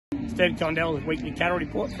Steve Condell's weekly cattle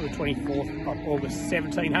report for the 24th of August.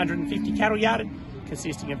 1,750 cattle yarded,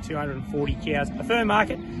 consisting of 240 cows. A firm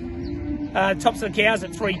market. Tops of the cows at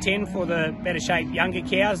 $3.10 for the better shaped younger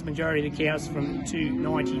cows. Majority of the cows from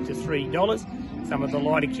 $2.90 to $3. Some of the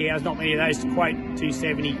lighter cows, not many of those to quote,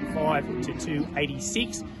 $2.75 to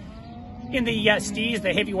 $2.86. In the steers,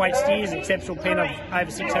 the heavyweight steers, exceptional pen of over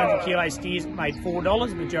 600 kilo steers made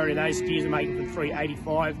 $4. Majority of those steers are making from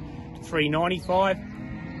 $3.85 to $3.95.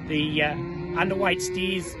 The underweight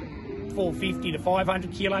steers, $4.50 to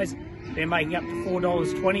 500 kilos, they're making up to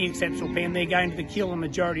 $4.20. Exceptional pen, they're going to the kill. The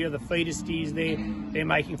majority of the feeder steers there, they're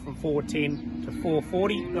making from $4.10 to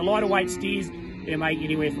 $4.40. The lighter weight steers, they're making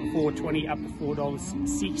anywhere from $4.20 up to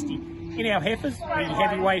 $4.60. In our heifers, the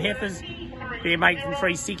heavyweight heifers, they're making from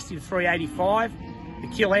 $3.60 to $3.85. The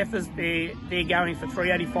kill heifers, they're going for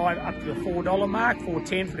 $3.85 up to the $4 mark,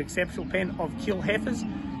 $4.10 for the exceptional pen of kill heifers.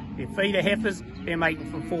 The feeder heifers, they're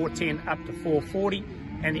making from $4.10 up to $4.40.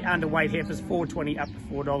 And the underweight heifers, $4.20 up to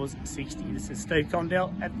 $4.60. This is Steve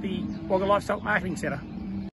Condell at the Wagga Livestock Marketing Centre.